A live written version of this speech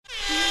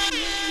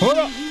Hold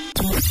up.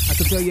 I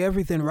can tell you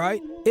everything,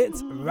 right?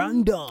 It's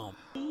random.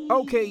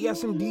 Okay,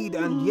 yes indeed.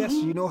 And yes,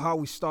 you know how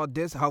we start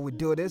this, how we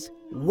do this.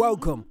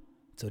 Welcome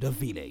to the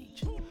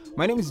village.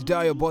 My name is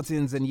Dayo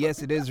Buttons, and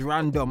yes, it is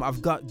random.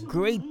 I've got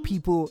great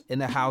people in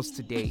the house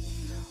today.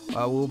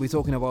 We'll be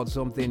talking about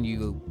something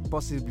you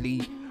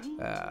possibly,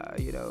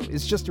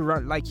 it's just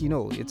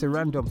it's a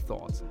random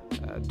thought.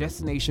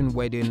 Destination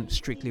wedding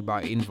strictly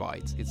by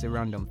invite. It's a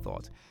random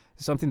thought.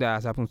 It's something that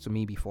has happened to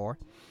me before,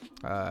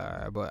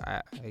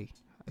 but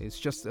it's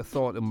just a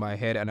thought in my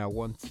head, and I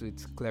want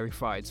it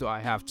clarified. So I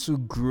have two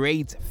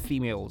great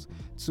females,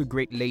 two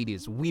great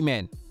ladies,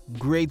 women,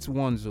 great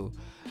ones.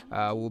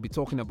 We'll be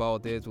talking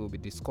about this. We'll be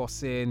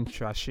discussing,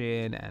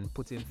 trashing, and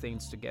putting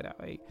things together.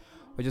 Right?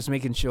 We're just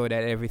making sure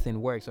that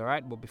everything works. All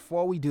right. But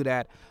before we do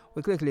that,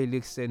 we quickly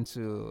listen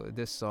to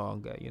this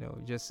song.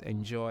 Just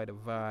enjoy the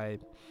vibe.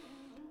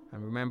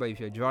 And remember, if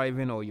you're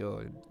driving or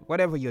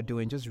whatever you're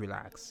doing, just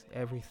relax.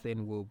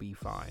 Everything will be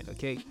fine.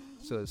 Okay.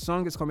 So the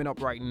song is coming up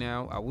right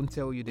now. I won't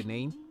tell you the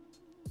name,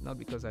 not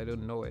because I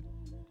don't know it,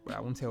 but I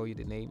won't tell you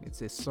the name.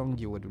 It's a song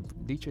you would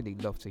literally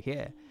love to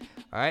hear.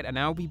 All right, and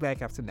I'll be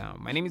back after now.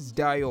 My name is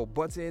Dayo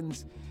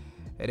Buttons.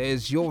 It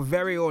is your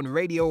very own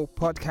radio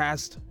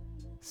podcast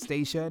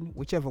station,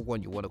 whichever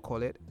one you want to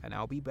call it, and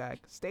I'll be back.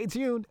 Stay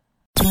tuned.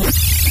 I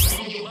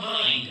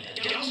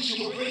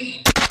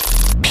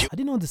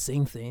didn't know the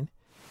same thing.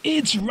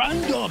 It's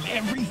random,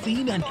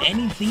 everything and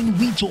anything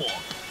we talk.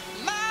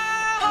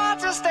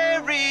 A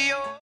stereo.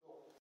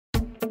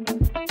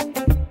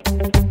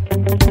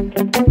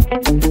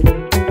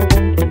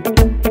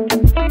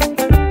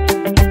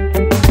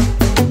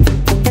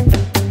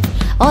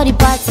 All the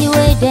party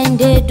way then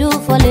they do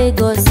for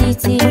Lagos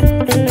City.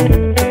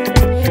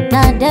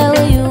 Now there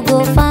where you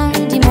go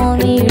find the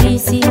money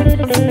receipt.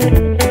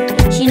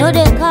 She know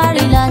they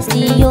carry last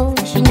yo,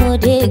 she know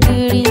they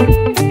greedy.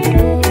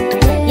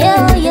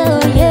 Yeah, yeah,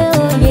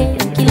 yeah, yeah,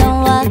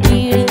 kilonwa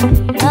kiri.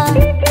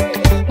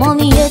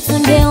 Mommy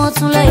yetunde won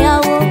tun lo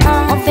yawo,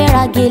 won fe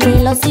ra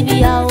gele lo sibi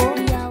yawo.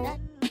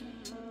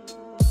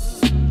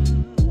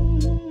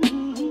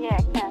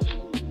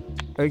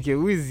 Okay,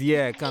 who is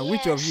here?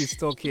 Which of you is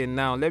talking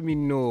now? Let me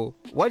know.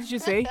 What did you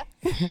say?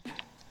 I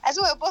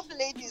said we're both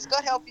ladies.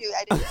 God help you.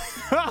 I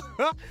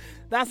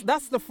didn't.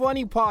 That's the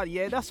funny part,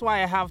 yeah. That's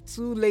why I have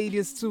two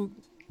ladies, two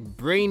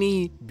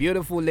brainy,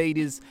 beautiful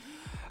ladies.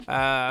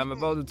 I'm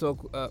about to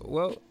talk.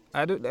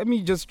 Let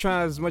me just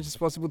try as much as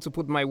possible to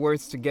put my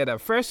words together.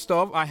 First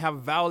off, I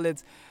have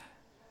Violet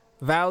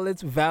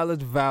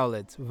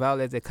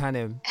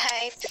Ekamma.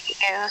 Hi,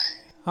 dear.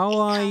 How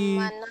are you?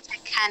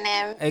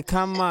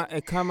 Ekamma, not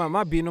Ekamma.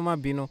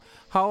 Mabino.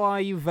 How are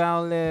you,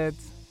 Violet?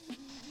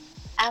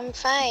 I'm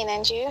fine,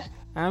 and you?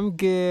 I'm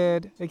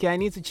good. Okay, I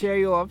need to cheer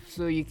you up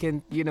so you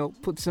can,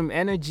 put some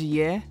energy,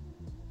 yeah?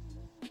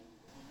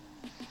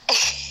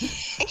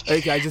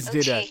 Okay, I just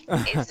did that.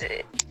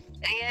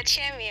 Yeah,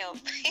 cheer me up.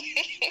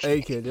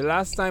 Okay, the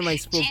last time I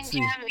spoke to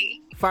you.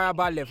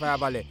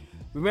 Farabale.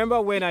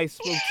 Remember when I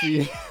spoke to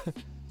you?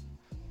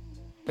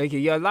 Okay,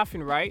 you're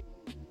laughing, right?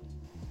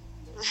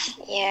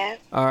 Yeah.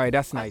 All right,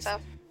 that's nice. What's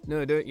up?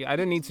 No, I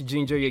don't need to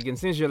ginger you again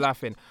since you're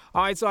laughing.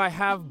 All right, so I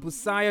have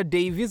Busayo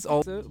Davies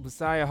also.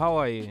 Busayo, how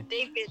are you?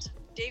 David.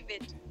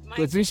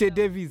 Kotunche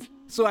Davies.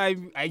 So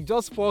I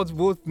just spelled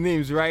both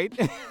names, right?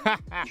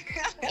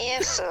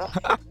 Yes, sir.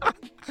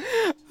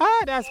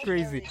 That's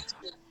crazy.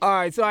 All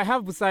right, so I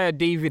have Busayo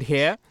David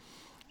here.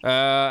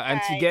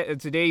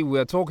 Today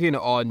we're talking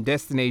on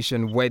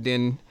destination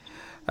wedding,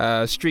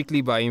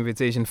 strictly by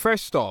invitation.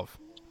 First off,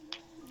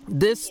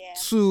 these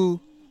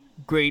two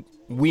great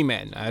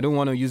women, I don't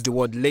want to use the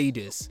word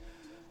ladies,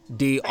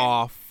 they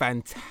are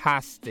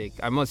fantastic,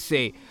 I must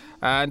say.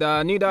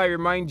 And need I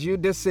remind you,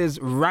 this is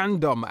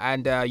random,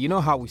 and you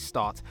know how we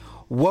start.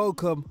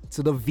 Welcome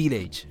to the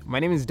village. My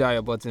name is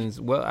Dayo Buttons.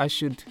 Well, I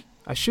should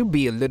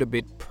be a little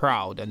bit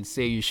proud and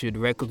say you should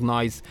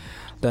recognize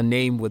the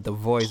name with the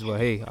voice, but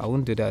hey, I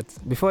won't do that.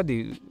 Before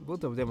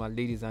both of them are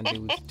ladies and they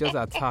will just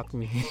attack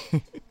me.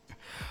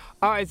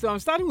 All right, so I'm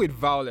starting with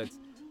Violet.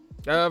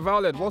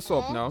 Violet, what's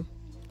up now?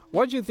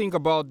 What do you think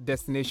about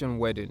destination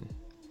wedding?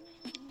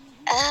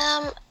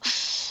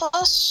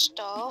 First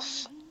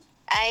off,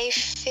 I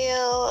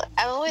feel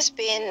I've always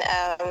been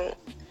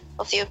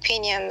of the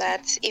opinion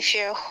that if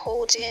you're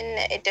holding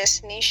a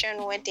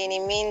destination wedding,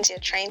 it means you're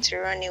trying to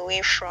run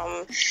away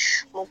from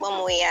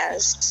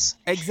Mugbamoyas.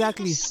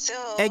 Exactly.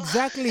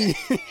 Exactly.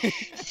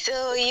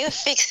 So you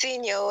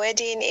fixing your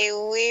wedding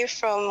away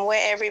from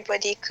where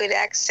everybody could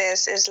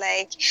access is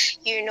like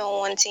you're not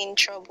wanting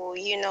trouble,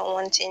 you're not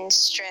wanting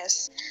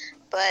stress.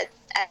 But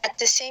at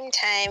the same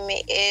time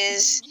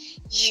is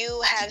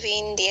you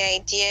having the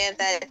idea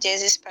that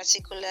there's this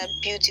particular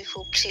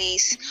beautiful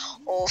place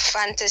or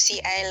fantasy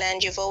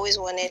island you've always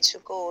wanted to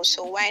go,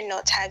 so why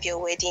not have your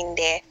wedding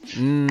there?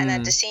 And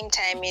at the same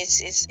time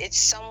it's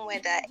somewhere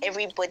that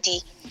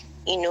everybody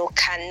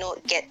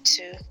cannot get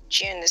to.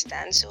 Do you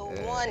understand? So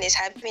one is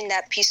having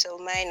that peace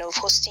of mind of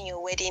hosting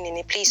your wedding in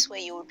a place where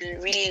you would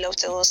really love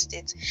to host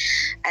it,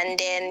 and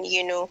then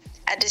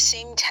at the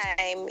same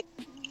time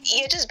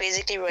you're just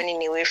basically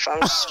running away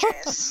from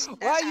stress.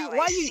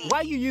 Why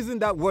are you using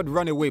that word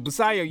run away?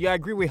 Busayo, you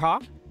agree with her?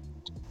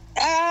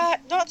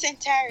 Not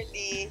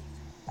entirely.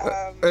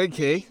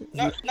 Okay.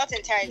 Not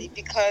entirely,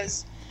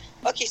 because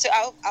so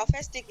I'll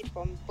first take it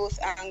from both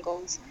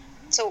angles.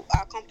 So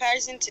our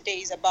comparison today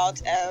is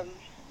about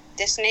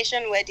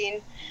destination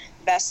wedding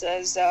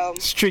versus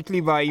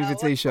strictly by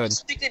invitation.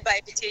 Strictly by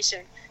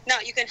invitation. Now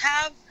you can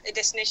have a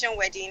destination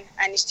wedding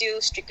and it's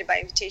still strictly by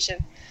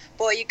invitation,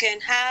 but you can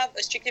have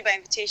a strictly by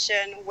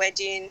invitation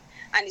wedding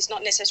and it's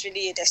not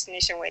necessarily a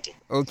destination wedding.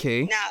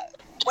 Okay. Now,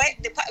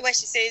 the part where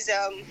she says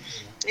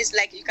it's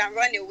like you can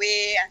run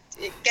away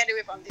and get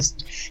away from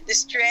the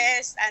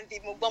stress and the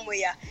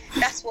mubomoya.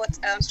 That's what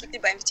strictly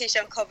by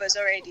invitation covers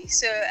already.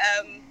 So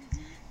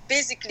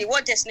basically,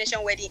 what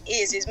destination wedding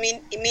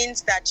it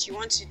means that you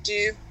want to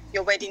do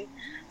your wedding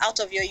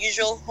out of your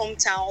usual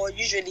hometown or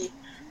usually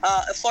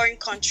a foreign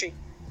country.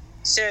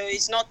 So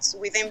it's not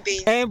within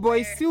being. Hey, boy,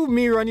 it's still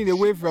me running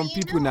away from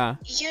people now.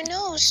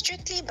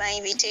 Strictly by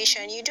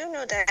invitation, you do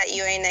know that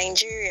you're in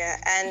Nigeria,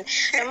 and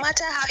no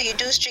matter how you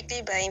do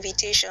strictly by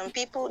invitation,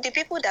 the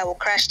people that will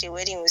crash the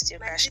wedding will still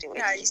crash the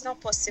wedding. It's not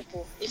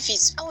possible. If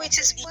it's it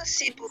is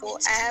possible.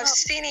 I have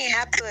seen it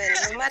happen.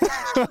 No matter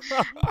how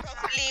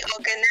properly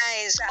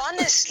organized.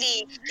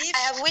 Honestly, I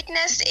have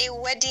witnessed a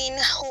wedding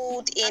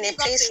hold in a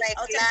place like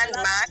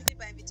Landmark. Strictly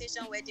by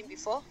invitation wedding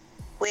before.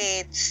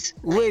 Wait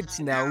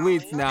now,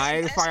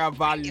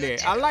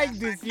 Farabalẹ̀. I like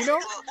this,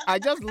 I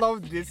just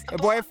love this.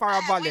 Boy,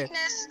 Farabalẹ̀.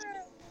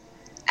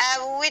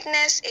 I've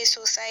witnessed a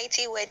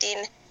society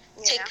wedding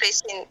take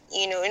place in,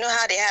 you know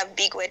how they have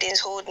big weddings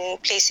hold in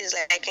places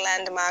like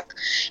Landmark.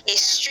 A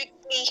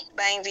strictly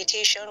by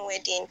invitation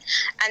wedding,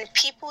 and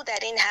people that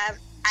didn't have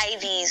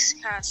IVs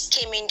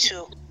came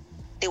into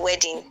the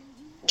wedding.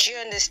 Do you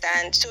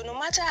understand? So no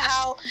matter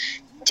how,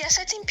 there are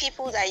certain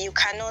people that you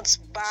cannot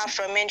bar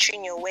from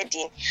entering your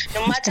wedding,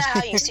 no matter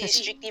how you say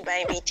strictly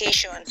by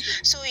invitation.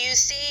 So you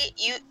say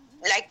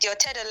like your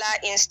 $10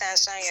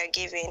 instance now you're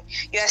giving,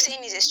 you are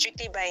saying it's a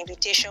strictly by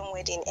invitation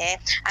wedding, and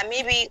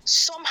maybe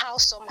somehow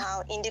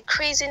in the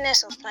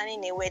craziness of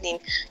planning a wedding,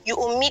 you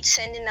omit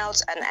sending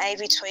out an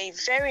IV to a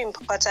very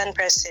important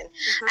person,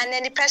 and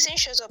then the person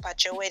shows up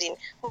at your wedding.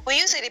 Will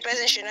you say the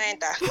person should not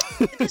enter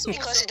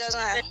because it doesn't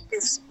have?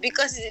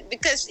 Because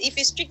if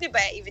it's strictly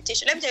by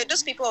invitation, let me tell you,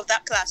 those people of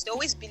that class, they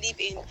always believe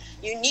in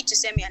you need to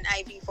send me an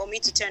IV for me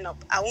to turn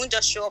up. I won't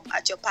just show up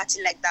at your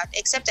party like that,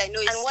 except I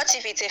know it's. And what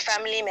if it's a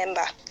family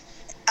member?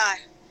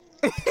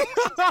 You're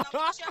not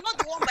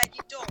the one by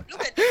the door.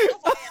 Look at this. You're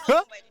not the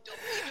one by the door.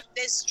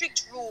 There's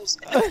strict rules.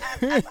 I've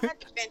had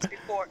events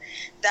before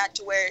that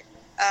were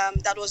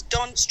that was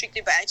done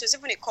strictly by. It was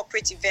even a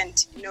corporate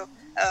event, an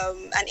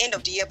end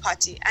of the year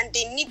party, and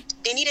they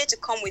needed to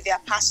come with their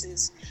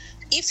passes.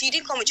 If you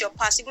didn't come with your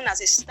pass, even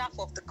as a staff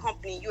of the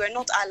company, you are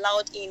not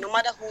allowed in, no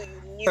matter who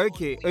you knew.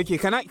 Okay.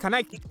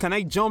 Can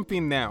I jump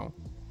in now?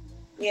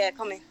 Yeah,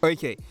 come in.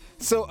 Okay.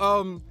 So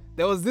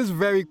there was this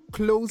very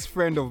close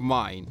friend of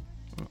mine.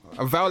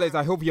 Violet,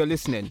 I hope you're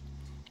listening.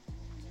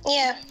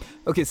 Yeah.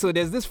 Okay, so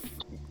there's this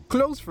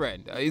close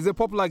friend. He's a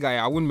popular guy.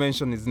 I wouldn't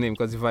mention his name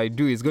because if I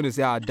do, he's going to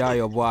say,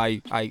 Dio, boy,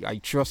 I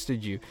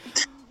trusted you.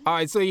 All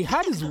right, so he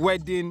had his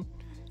wedding.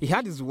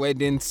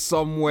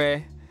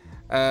 Somewhere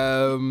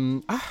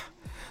in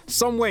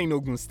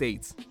Ogun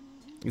State.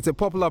 It's a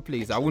popular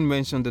place. I wouldn't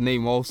mention the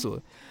name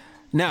also.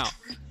 Now,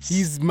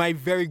 he's my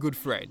very good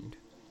friend.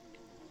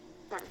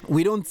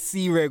 We don't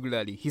see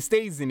regularly. He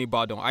stays in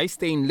Ibadan. I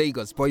stay in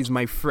Lagos, but he's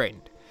my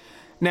friend.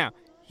 Now,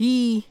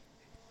 he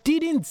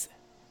didn't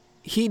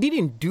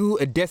do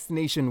a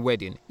destination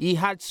wedding. He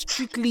had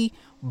strictly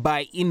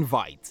by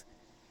invite.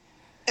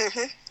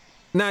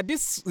 Now,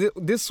 this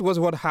was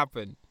what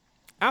happened.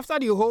 After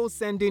the whole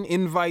sending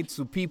invite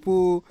to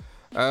people,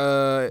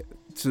 to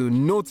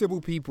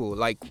notable people,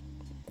 like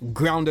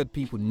grounded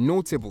people,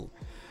 notable,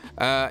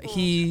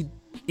 he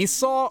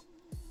saw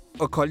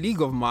a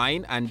colleague of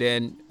mine, and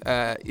then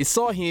he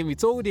saw him. He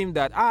told him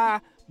that,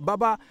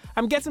 Baba,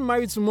 I'm getting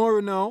married tomorrow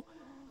now.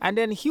 And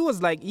then he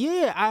was like,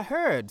 yeah, I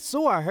heard.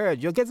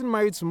 You're getting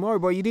married tomorrow,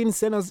 but you didn't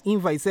send us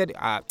invite. He said,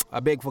 I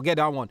beg, forget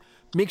that one.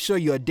 Make sure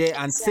you're there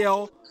and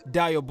tell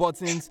Dio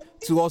Buttons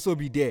to also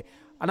be there.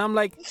 And I'm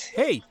like,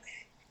 hey,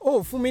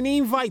 for many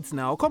invites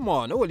now. Come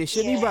on. They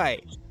should be by.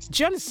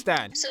 Do you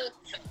understand?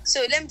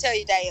 So let me tell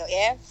you, Dio,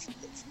 yeah?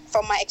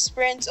 From my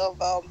experience of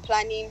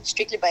planning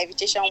strictly by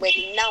invitation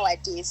wedding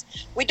nowadays,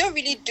 we don't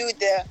really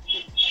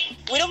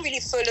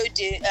follow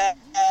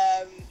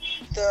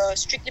the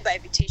strictly by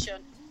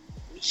invitation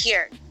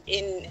here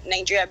in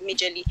Nigeria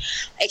majorly,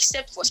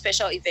 except for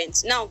special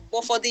events. Now,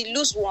 but for the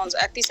loose ones,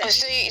 at least.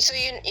 So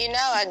you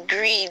now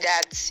agree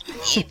that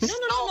it's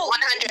not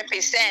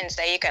 100%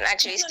 that you can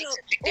actually stick to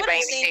strictly by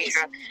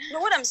invitation.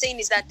 What I'm saying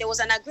is that there was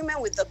an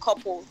agreement with the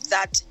couple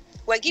that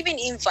we're giving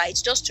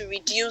invites just to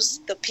reduce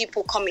the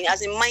people coming,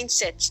 as a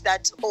mindset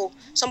that,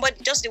 somebody,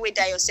 just the way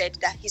Dio said,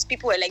 that his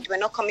people were like, we're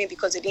not coming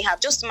because they didn't have,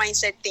 just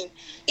mindset thing.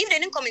 If they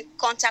didn't come in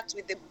contact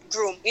with the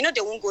groom, you know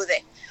they won't go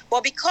there.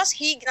 But because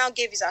he now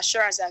gave his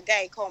assurance that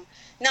guy come,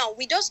 now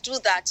we just do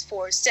that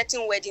for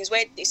certain weddings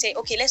where they say,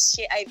 okay, let's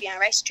share IV and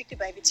write strictly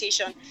by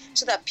invitation,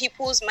 so that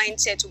people's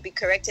mindset will be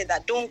corrected,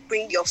 that don't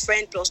bring your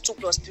friend plus 2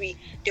 plus 3.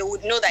 They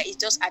would know that it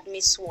just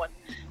admits one.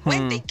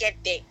 When they get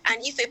there,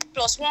 and if a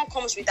 +1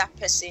 comes with that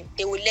person,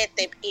 they will let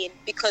them in,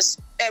 because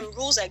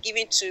rules are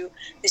given to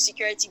the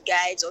security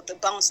guides or the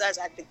bouncers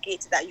at the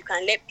gate that you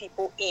can let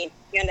people in.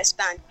 You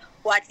understand?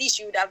 Or at least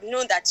you would have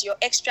known that your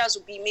extras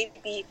would be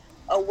maybe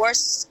a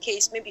worst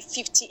case, maybe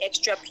 50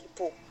 extra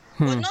people.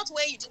 But not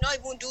where you do not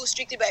even do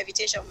strictly by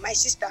invitation. My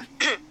sister,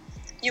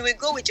 you will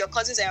go with your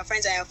cousins and your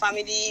friends and your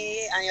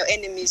family and your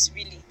enemies,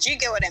 really. Do you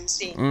get what I'm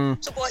saying?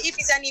 So, but if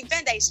it's an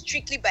event that is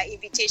strictly by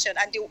invitation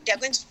and they're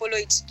going to follow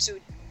it to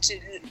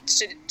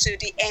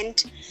the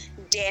end,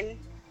 then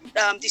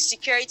the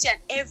security and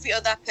every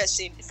other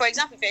person, for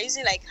example, if you're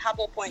using like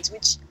Harbour Point,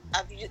 which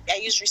I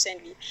used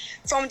recently,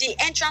 from the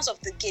entrance of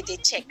the gate, they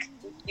check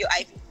your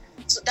IV.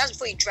 So that's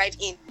before you drive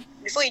in.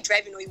 Before you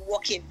drive in or you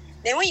walk in.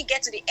 Then when you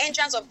get to the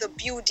entrance of the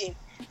building,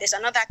 there's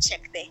another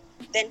check there.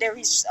 Then there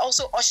is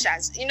also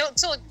ushers. You know,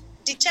 so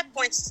the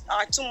checkpoints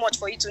are too much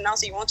for you to now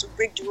say you want to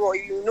break the rule.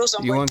 You know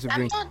somebody. You want to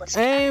bring.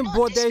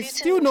 But there's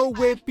still no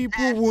way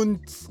people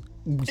won't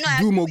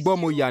do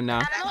Mogbomo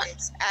Yana.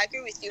 I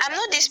agree with you. I'm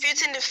not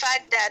disputing the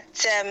fact that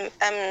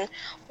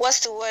what's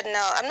the word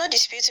now? I'm not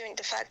disputing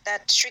the fact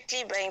that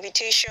strictly by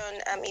invitation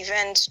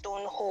events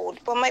don't hold.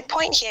 But my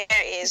point here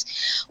is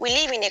we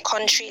live in a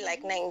country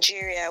like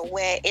Nigeria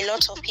where a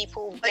lot of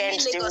people bend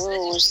the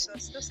rules.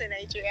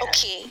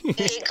 Okay,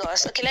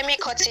 Lagos. Okay, let me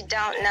cut it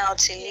down now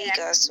to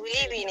Lagos. We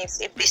live in a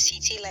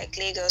city like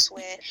Lagos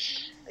where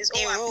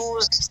the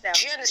rules,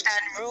 do you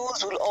understand?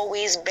 Rules will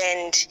always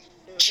bend.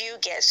 Do you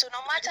get? So no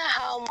matter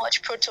how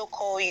much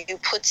protocol you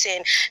put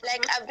in,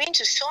 like I've been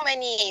to so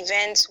many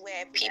events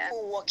where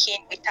people walk in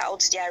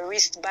without their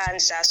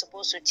wristbands are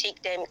supposed to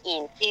take them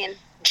in.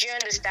 Do you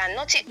understand?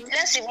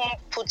 Let's even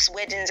put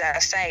weddings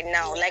aside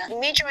now. Like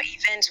major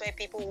events where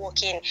people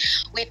walk in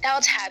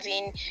without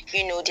having,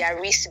 their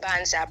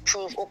wristbands are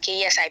proof. Okay,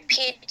 yes, I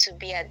paid to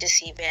be at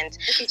this event.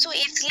 So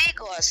it's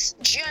Lagos.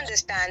 Do you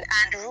understand?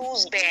 And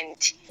rules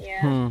bend.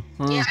 I'm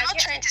not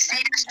trying to say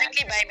that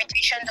strictly by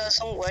invitation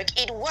doesn't work.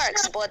 It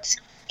works, but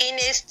in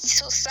a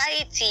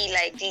society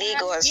like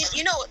Lagos,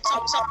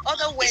 some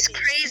other weddings, it's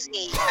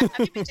crazy. Have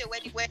you been to a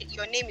wedding where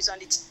your name is on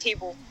the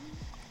table?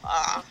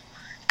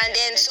 And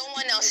then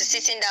someone else is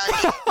sitting down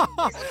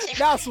there.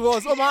 That's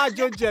worse. Oh my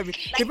God, Jeremy.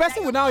 The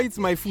person will now eat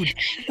my food.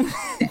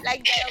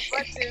 Like their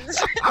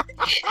buttons.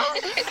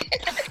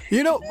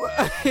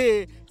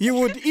 You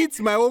would eat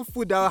my own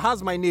food that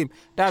has my name.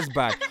 That's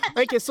bad.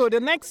 Okay, so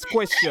the next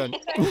question,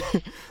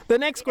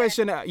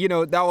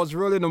 that was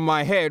rolling on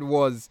my head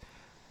was,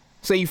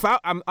 so if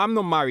I'm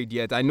not married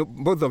yet, I know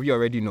both of you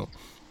already know.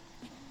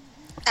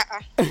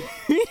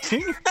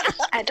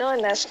 I don't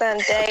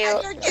understand. There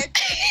I don't get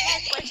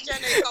that question.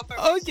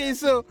 Okay,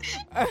 so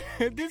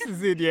this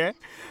is it, yeah?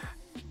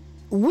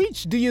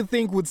 Which do you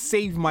think would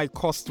save my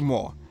cost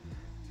more?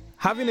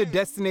 Having a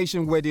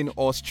destination wedding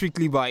or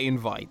strictly by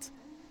invite?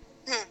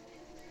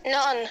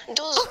 None.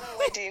 Those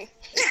wedding.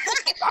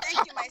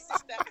 Thank you, my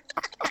sister.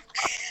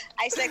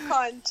 I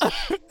second.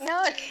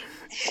 No.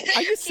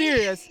 Are you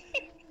serious?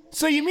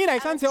 So you mean I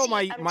can't tell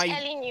my... I'm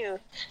telling you.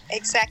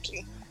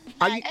 Exactly.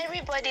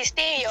 Everybody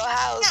stay in your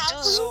house.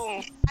 Do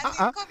Zoom.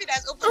 And COVID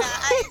has opened our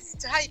eyes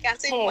to how you can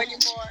save money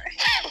more.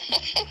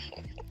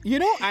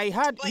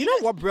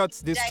 What brought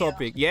this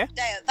topic, yeah?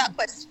 That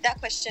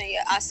question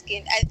you're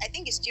asking, I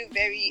think it's still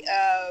very,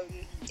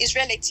 it's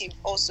relative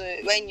also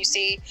when you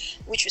say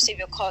which will save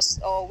your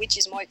cost or which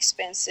is more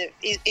expensive.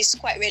 It's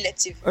quite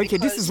relative. Okay,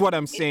 this is what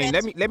I'm saying.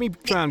 Let me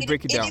try and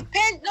break it down.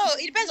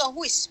 It depends on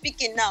who is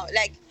speaking now.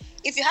 Like,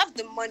 if you have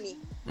the money,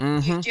 do you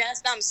understand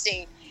what I'm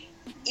saying?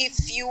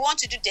 If you want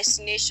to do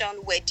destination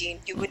wedding,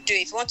 you would do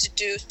it. If you want to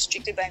do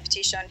strictly by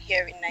invitation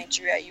here in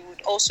Nigeria, you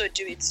would also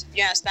do it.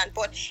 You understand?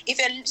 But if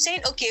you're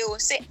saying, okay, we'll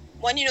say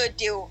money no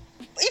deal.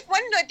 If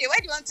money no deal, why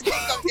do you want to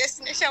think of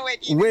destination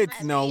wedding?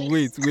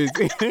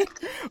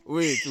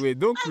 Wait. Wait.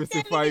 Don't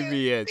crucify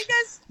me yet.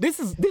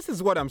 This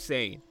is what I'm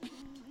saying.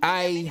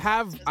 I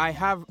have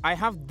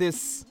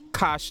this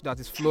cash that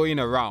is flowing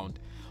around,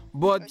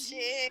 but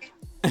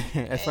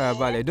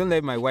don't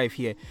let my wife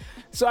hear.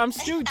 So I'm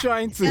still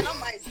trying to.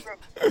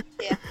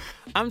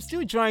 I'm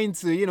still trying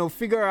to,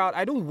 figure out.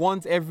 I don't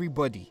want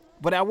everybody,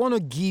 but I want to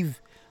give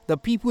the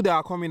people that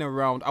are coming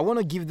around. I want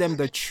to give them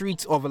the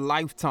treat of a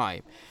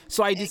lifetime.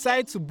 So I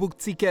decided to book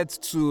tickets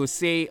to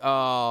say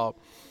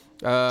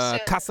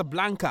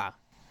Casablanca.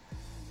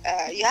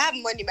 You have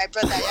money, my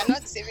brother. You're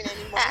not saving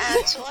any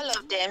money. To all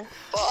of them,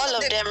 but all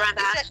of them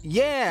rather.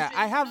 Yeah,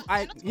 I have.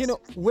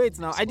 Wait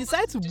now. I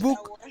decided to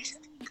book.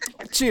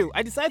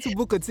 I decided to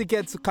book a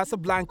ticket to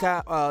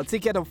Casablanca,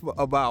 ticket of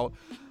about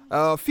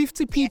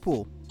 50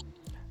 people.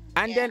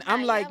 And then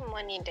I'm like,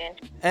 money then.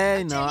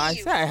 I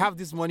said I have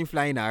this money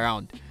flying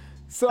around.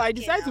 So I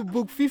decided to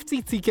book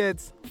 50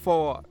 tickets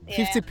for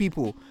 50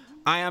 people.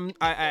 I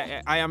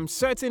am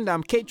certain that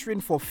I'm catering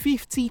for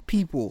 50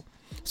 people.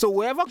 So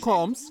whoever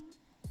comes,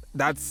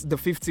 that's the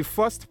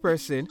 51st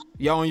person,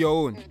 you're on your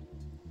own. Do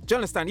you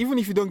understand? Even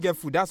if you don't get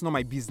food, that's not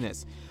my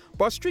business.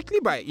 But strictly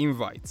by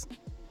invite,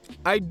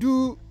 I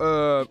do,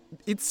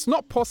 it's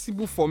not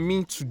possible for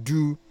me to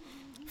do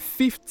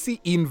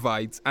 50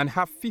 invites and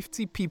have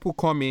 50 people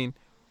come in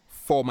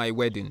for my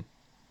wedding.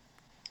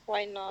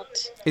 Why not?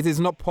 It is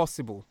not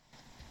possible.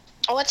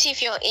 What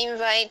if your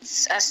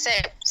invites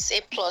accepts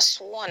a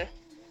 +1?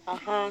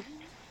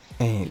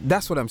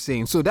 That's what I'm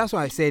saying. So that's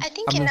why I said. I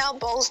think it now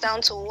boils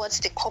down to what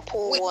the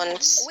couple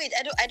wants. Wait,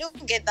 I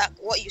don't get that.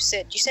 What you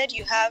said? You said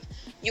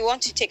you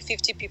want to take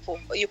 50 people,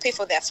 but you pay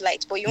for their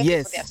flight, but you won't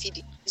pay for their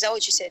feeding. Is that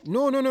what you said?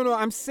 No.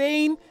 I'm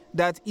saying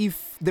that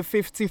if the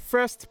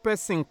 51st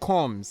person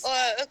comes,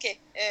 okay.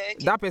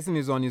 that person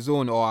is on his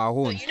own or our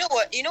own. So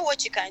you know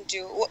what you can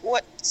do.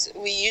 What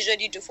we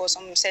usually do for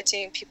some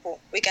certain people,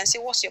 we can say,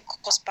 what's your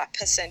cost per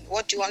person?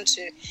 What do you want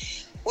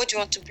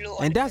to blow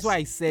on? And that's why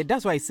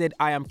I said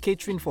I am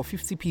catering for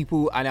 50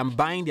 people and I'm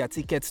buying their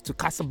tickets to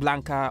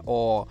Casablanca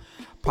or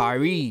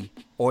Paris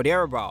or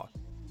thereabout.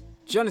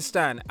 Do you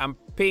understand? I'm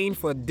paying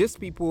for these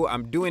people.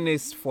 I'm doing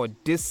this for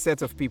this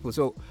set of people.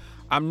 So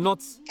I'm not.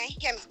 Can you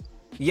hear me?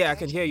 Yeah, I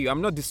can hear you.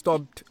 I'm not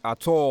disturbed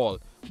at all.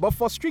 But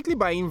for strictly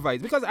by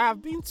invite, because I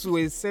have been to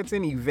a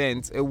certain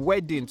event, a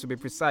wedding to be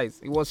precise,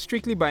 it was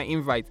strictly by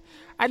invite,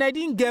 and I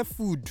didn't get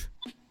food.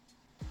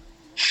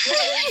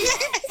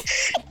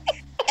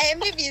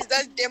 Maybe it's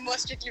just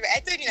demonstrative. I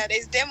told you now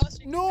there's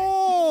demonstrative.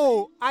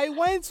 No, I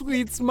went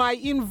with my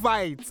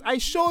invite. I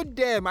showed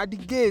them at the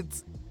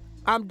gate.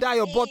 I'm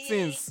Dio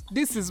Buttons.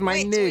 This is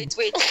my name.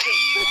 Wait.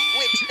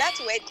 That's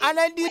wedding. And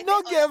I did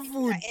not get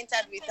food.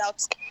 Entered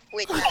without.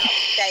 Wait, Dio. Were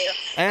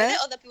there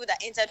other people that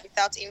entered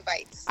without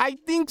invites? I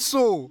think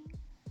so.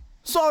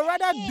 So I'd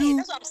rather do.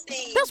 That's what I'm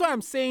saying. That's why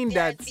I'm saying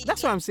that.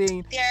 That's what I'm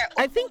saying.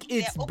 I think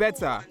it's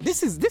better.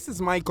 This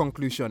is my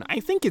conclusion.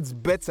 I think it's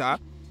better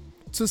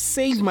to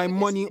save my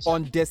money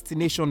on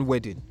destination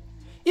wedding.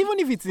 Even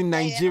if it's in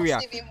Nigeria,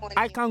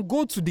 I can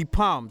go to the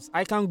Palms.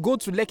 I can go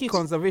to Lekki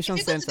Conservation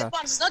Center. The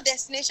Palms, it's not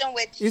destination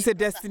wedding. It's a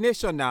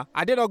destination now.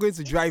 Are they not going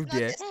to drive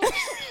there?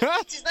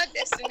 It is not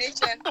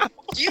destination.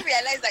 Do you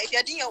realize that if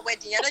you're doing your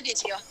wedding, you're not doing it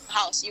to your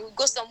house? You will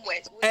go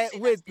somewhere.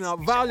 Wait now,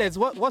 Violet.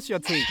 What's your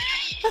take?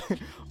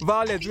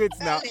 Violet, wait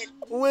now.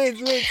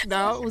 Wait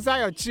now.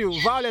 Busayo, chill.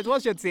 Violet,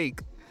 what's your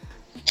take?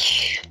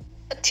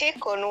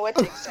 Take on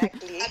what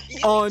exactly?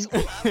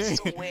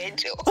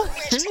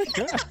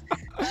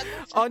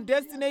 On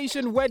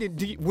destination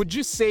wedding, would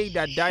you say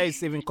that is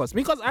saving costs?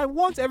 Because I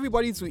want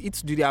everybody to eat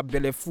to their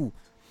belly full.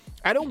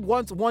 I don't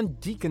want one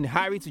Dick and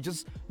Harry to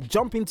just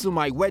jump into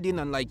my wedding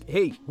and like,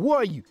 hey, who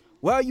are you?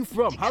 Where are you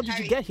from? How did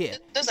you get here?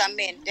 Those are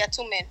men. They are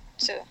two men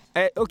too.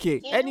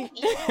 Okay.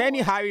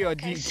 Any Harry or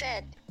Dick?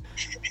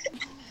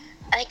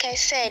 Like I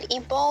said,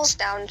 it boils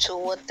down to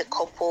what the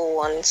couple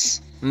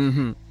wants.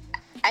 Mm-hmm.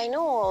 I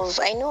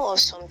know of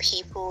some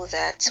people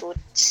that would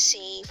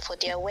say for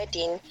their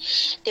wedding,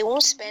 they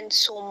won't spend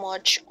so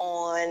much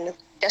on.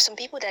 There's some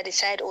people that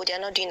decide, they're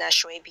not doing a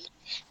shwebi.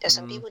 There's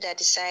some people that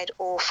decide,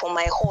 for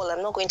my hall,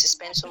 I'm not going to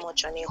spend so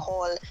much on a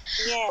hall,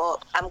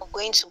 but I'm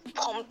going to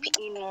pump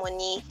in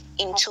money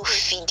into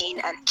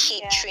feeding and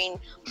catering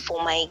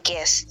for my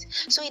guests.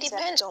 So it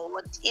depends on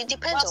what the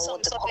couple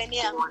wants.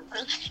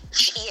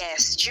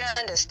 Yes, do you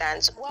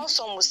understand? So while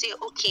some will say,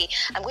 okay,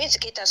 I'm going to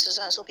cater to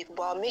so and so people,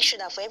 but I'll make sure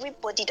that for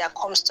everybody that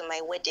comes to my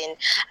wedding,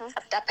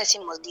 that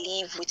person must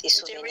leave with a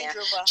souvenir.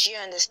 Do you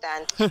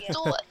understand?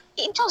 So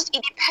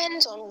it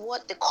depends on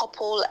what the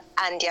couple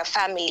and their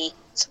family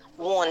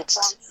want.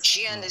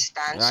 Do you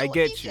understand? I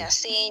get you.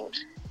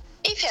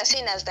 If you're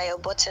saying as Dio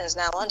Buttons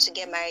now, I want to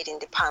get married in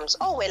the Palms,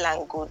 all well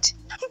and good.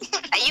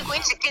 Are you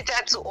going to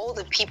cater to all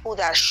the people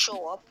that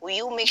show up? Will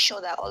you make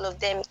sure that all of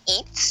them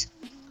eat?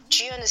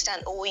 Do you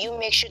understand? Or will you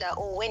make sure that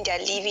when they're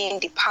leaving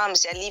the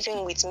Palms, they're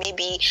leaving with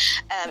maybe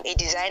a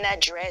designer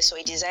dress or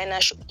a designer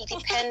shoe? It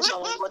depends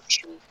on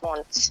what you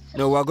want.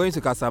 No, we're going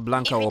to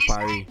Casablanca or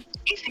Paris.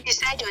 If you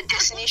decide your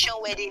destination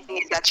wedding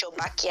is at your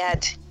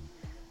backyard,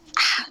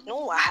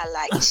 no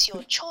wahala, it's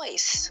your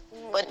choice.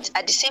 But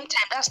at the same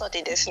time, that's not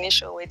a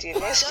destination wedding.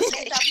 Let's just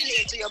get that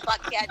plane to your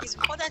backyard. It's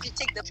important to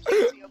take the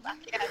plane to your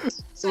backyard.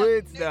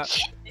 Wait now.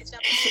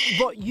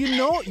 But you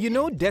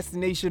know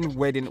destination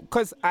wedding,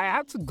 because I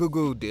had to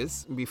Google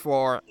this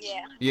before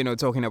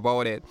talking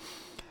about it.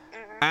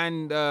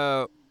 And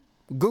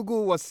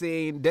Google was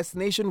saying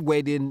destination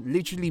wedding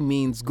literally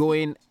means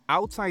going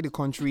outside the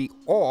country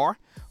or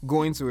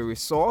going to a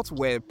resort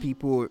where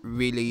people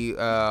really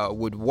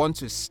would want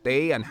to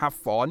stay and have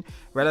fun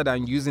rather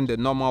than using the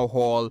normal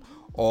hall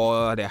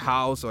or the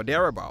house or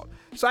thereabout.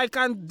 So I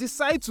can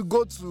decide to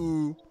go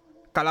to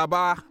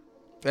Calabar,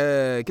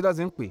 this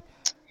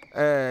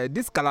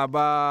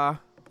Calabar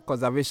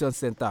Conservation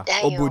Center,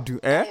 Obudu.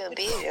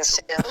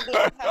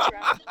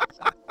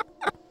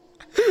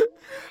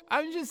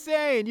 I'm just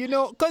saying,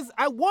 because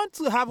I want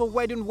to have a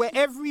wedding where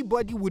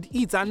everybody would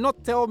eat and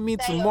not tell me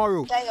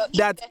tomorrow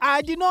that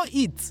I did not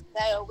eat.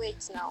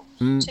 Wait now.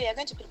 So you're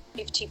going to pick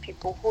 50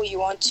 people who you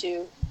want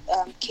to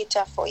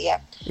cater for, yeah?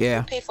 Yeah.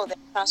 You pay for the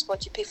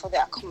transport, you pay for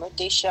the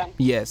accommodation.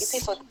 Yes.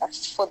 You pay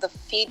for the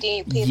feeding,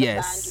 you pay the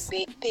band,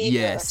 you pay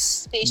the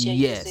station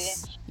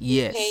using.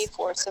 You pay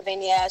for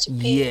souvenirs,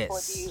 you pay for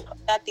the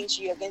other things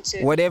you're going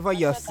to... Whatever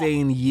you're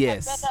saying,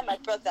 yes. My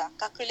brother,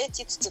 calculate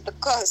it to the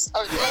cost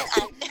of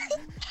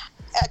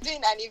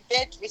doing an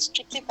event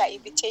restricted by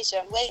invitation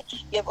where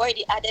you have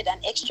already added an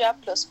extra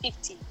plus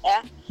 50,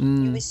 yeah?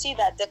 You will see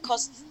that the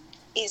cost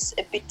is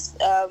a bit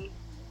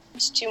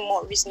still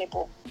more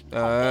reasonable.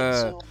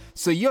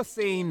 So you're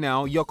saying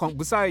now,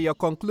 Busayo, you're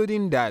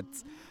concluding that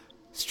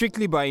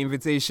strictly by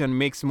invitation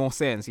makes more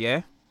sense,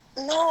 yeah?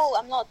 No,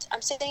 I'm not.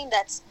 I'm saying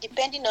that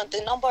depending on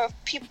the number of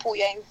people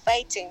you're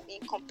inviting in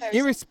comparison.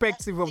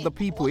 Irrespective of the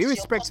people,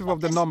 irrespective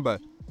of the number.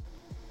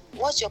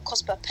 What's your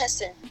cost per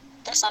person?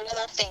 That's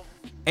another thing.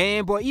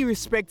 But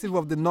irrespective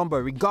of the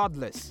number,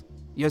 regardless,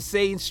 you're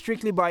saying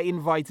strictly by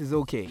invite is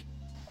okay?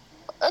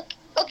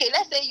 Okay,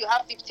 let's say you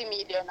have 50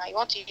 million and you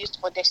want to use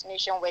for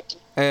destination wedding.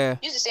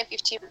 Use the same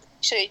 50.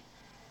 So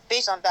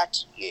based on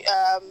that,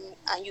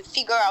 and you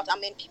figure out how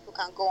many people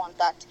can go on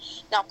that.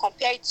 Now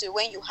compare it to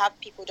when you have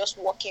people just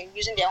walking,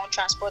 using their own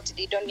transport,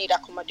 they don't need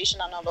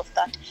accommodation and all of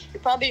that. You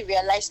probably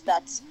realize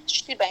that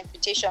strictly by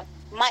invitation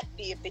might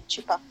be a bit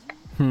cheaper.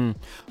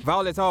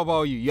 Violet, how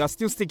about you? You're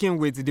still sticking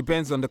with it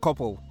depends on the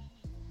couple?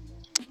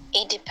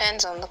 It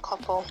depends on the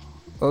couple.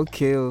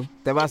 Okay. It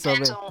depends on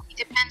the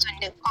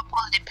couple,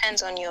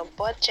 depends on your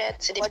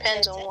budget, it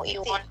depends on what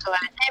you want to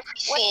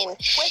everything.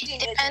 It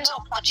depends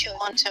on what you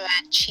want to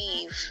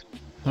achieve.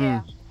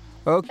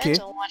 Okay. Depends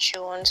on what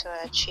you want to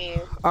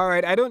achieve. All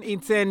right, I don't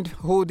intend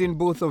holding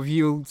both of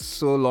you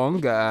so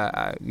long.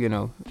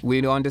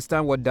 We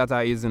understand what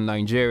data is in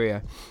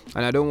Nigeria,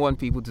 and I don't want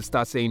people to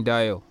start saying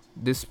dial.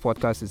 This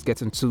podcast is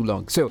getting too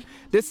long. So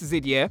this is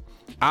it, yeah?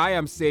 I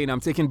am saying I'm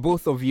taking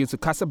both of you to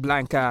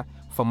Casablanca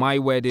for my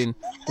wedding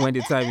when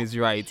the time is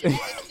right.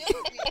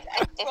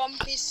 I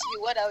promise you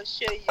what I'll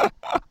show you.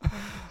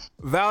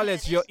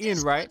 Violet, you're in,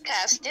 right?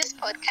 This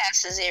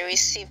podcast is a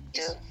receipt.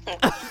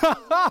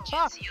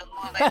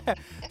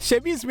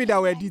 Shebi is me that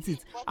will edit it.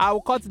 I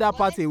will cut that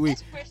part away.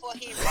 Let's pray for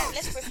him.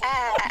 Let's pray for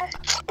him.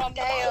 From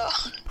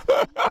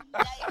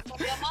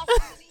your mouth to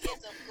the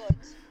ears of God.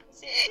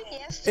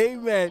 Yes.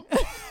 Amen.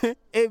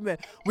 Amen.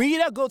 We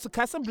either go to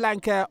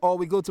Casablanca or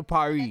we go to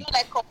Paris. I don't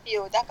like copy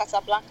that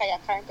Casablanca you're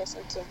carrying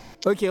person to.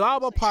 Okay, how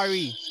about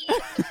Paris?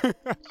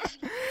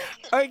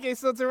 Okay,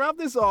 so to wrap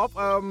this up,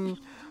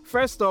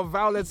 first off,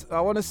 Violet,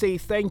 I want to say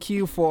thank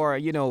you for,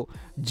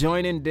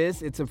 joining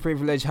this. It's a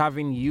privilege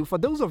having you. For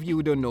those of you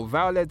who don't know,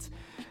 Violet,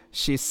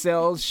 she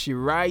sells, she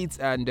writes,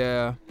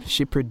 and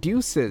she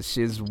produces.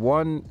 She's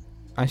one,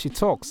 and she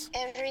talks.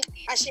 Everything.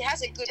 And she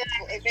has a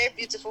very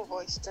beautiful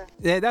voice too.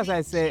 Yeah, that's what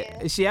I say.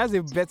 She has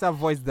a better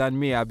voice than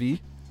me,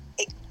 Abby.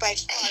 By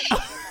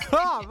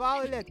far.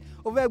 Violet,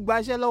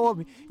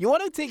 you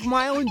want to take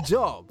my own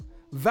job?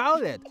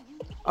 Violet.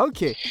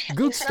 Okay,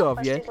 good stuff,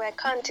 yeah? I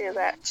can't do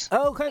that.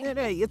 Oh,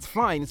 it's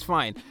fine, it's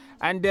fine.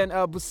 And then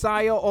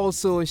Busayo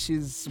also,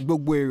 she's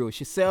Bogwero.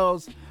 She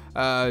sells,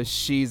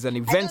 she's an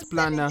event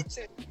planner.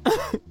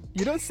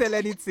 You don't sell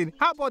anything.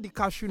 How about the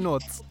cashew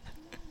nuts?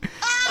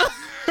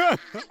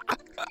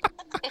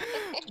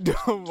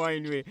 Don't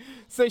mind me.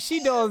 So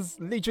she does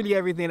literally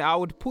everything. I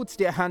would put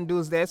their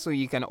handles there so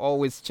you can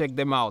always check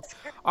them out.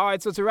 All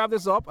right, so to wrap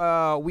this up,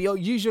 we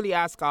usually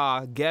ask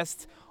our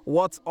guests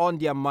what's on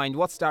their mind,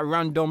 what's that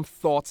random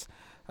thought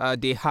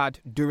they had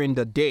during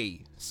the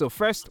day. So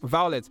first,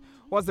 Violet,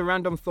 what's the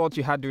random thought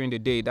you had during the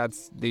day?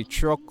 That's the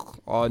truck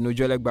or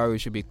Nujolek Barrow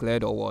should be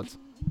cleared or what?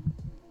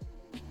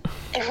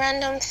 A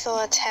random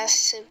thought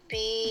has to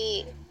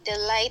be the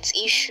light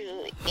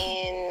issue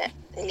in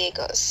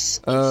Lagos.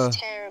 It's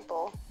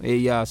terrible.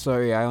 Yeah,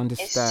 sorry, I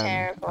understand. It's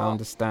terrible. I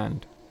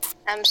understand.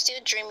 I'm still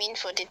dreaming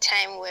for the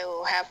time where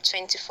we'll have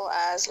 24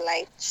 hours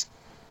light.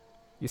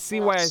 You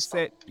see why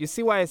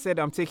I said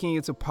I'm taking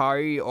you to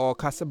Paris or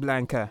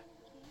Casablanca?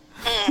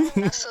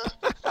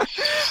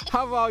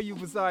 How about you,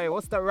 Busayo?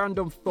 What's the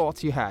random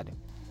thought you had?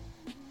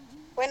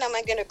 When am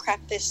I going to crack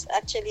this?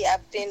 Actually,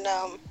 I've been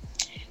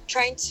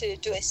trying to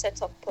do a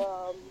setup,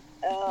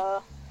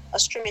 a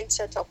streaming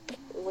setup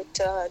with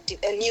a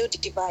new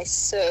device.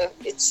 So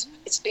it's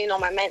been on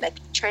my mind, like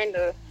trying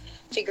to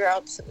figure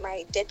out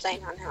my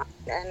deadline and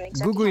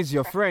exactly Google is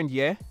your friend,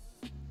 yeah?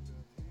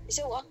 You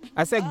say what?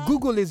 I said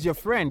Google is your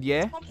friend,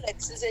 yeah? It's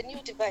complex. It's a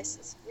new device.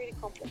 It's really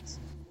complex.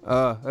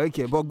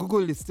 Okay, but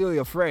Google is still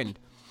your friend.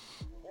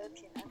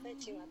 Okay, I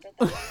bet you.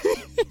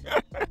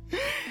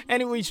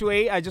 Any which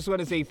way, I just want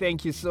to say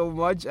thank you so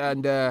much,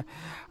 and I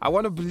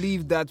want to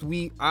believe that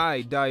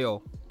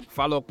Dio,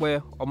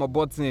 Falokwe, or my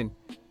button,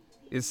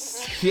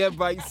 is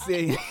hereby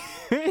saying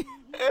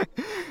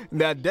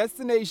that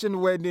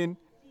destination wedding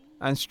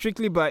and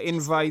strictly by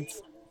invite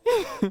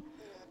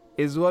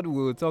is what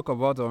we'll talk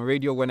about on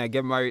radio when I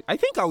get married. I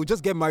think I will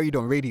just get married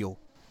on radio.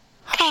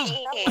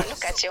 Hey,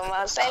 look at your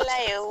mouth. I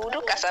lie,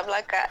 do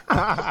Casablanca.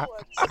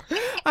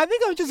 I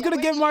think I'm just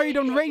gonna get married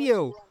on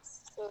radio.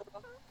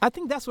 I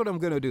think that's what I'm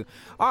going to do.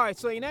 All right.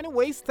 So in any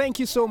ways, thank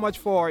you so much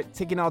for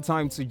taking our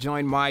time to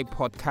join my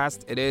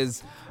podcast. It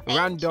is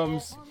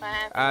Randoms.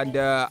 And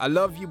I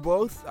love you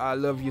both. I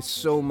love you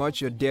so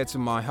much. You're dear to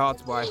my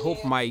heart. But I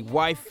hope my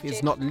wife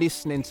is not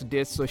listening to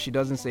this so she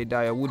doesn't say,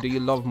 Daya, who do you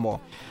love more?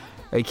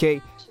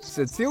 Okay.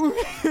 So till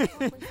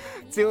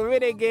we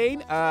meet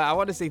again, I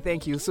want to say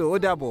thank you. So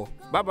Odabo.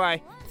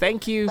 Bye-bye.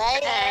 Thank you.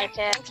 Bye.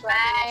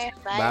 Bye.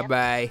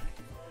 Bye-bye.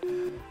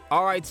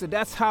 All right. So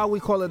that's how we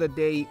call it a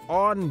day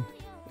on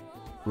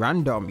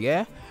Random,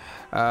 yeah.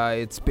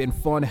 It's been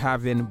fun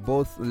having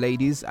both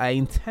ladies. I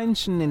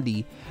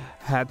intentionally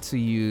had to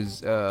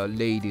use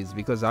ladies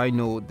because I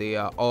know they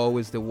are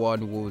always the one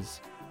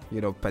who's,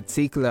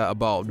 particular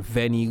about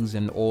venues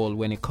and all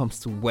when it comes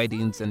to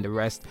weddings and the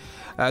rest.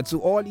 To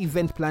all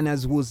event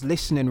planners who's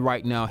listening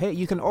right now, hey,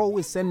 you can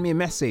always send me a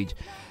message.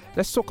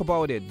 Let's talk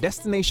about it.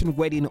 Destination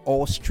wedding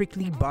or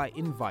strictly by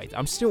invite.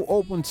 I'm still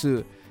open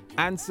to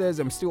answers.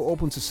 I'm still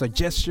open to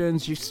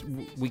suggestions.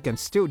 We can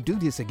still do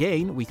this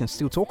again. We can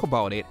still talk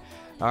about it.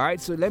 All right.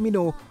 So let me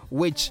know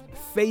which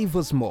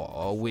favors more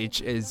or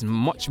which is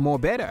much more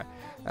better.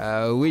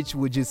 Which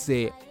would you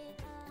say?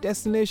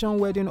 Destination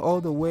wedding all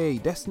the way.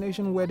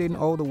 Destination wedding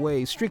all the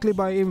way. Strictly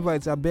by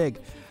invites, I beg.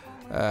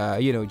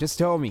 Just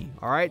tell me.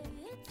 All right.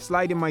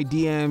 Slide in my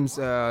DMs.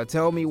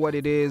 Tell me what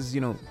it is.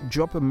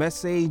 Drop a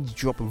message.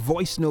 Drop a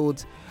voice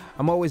note.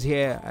 I'm always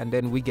here, and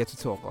then we get to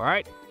talk. All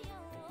right.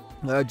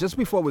 Just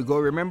before we go,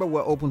 remember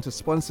we're open to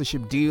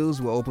sponsorship deals,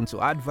 we're open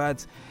to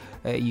adverts.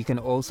 You can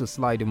also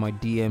slide in my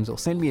DMs or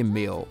send me a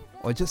mail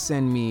or just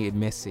send me a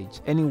message.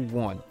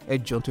 Anyone,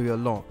 John to your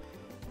law.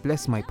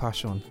 Bless my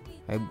passion.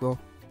 Bro,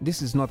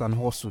 this is not an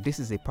hustle, this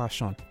is a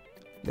passion.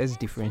 Let's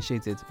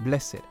differentiate it.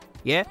 Bless it.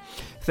 Yeah?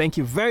 Thank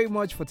you very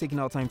much for taking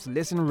our time to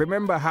listen.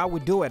 Remember how we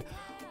do it.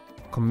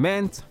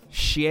 Comment,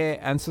 share,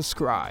 and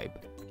subscribe.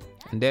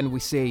 And then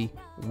we say,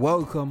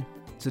 welcome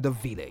to the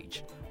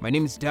village. My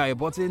name is Daya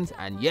Buttons,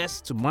 and yes,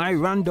 to my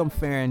random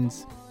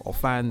friends or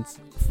fans,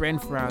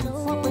 friends.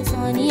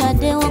 Thank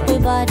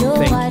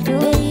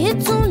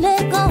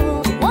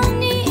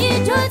you.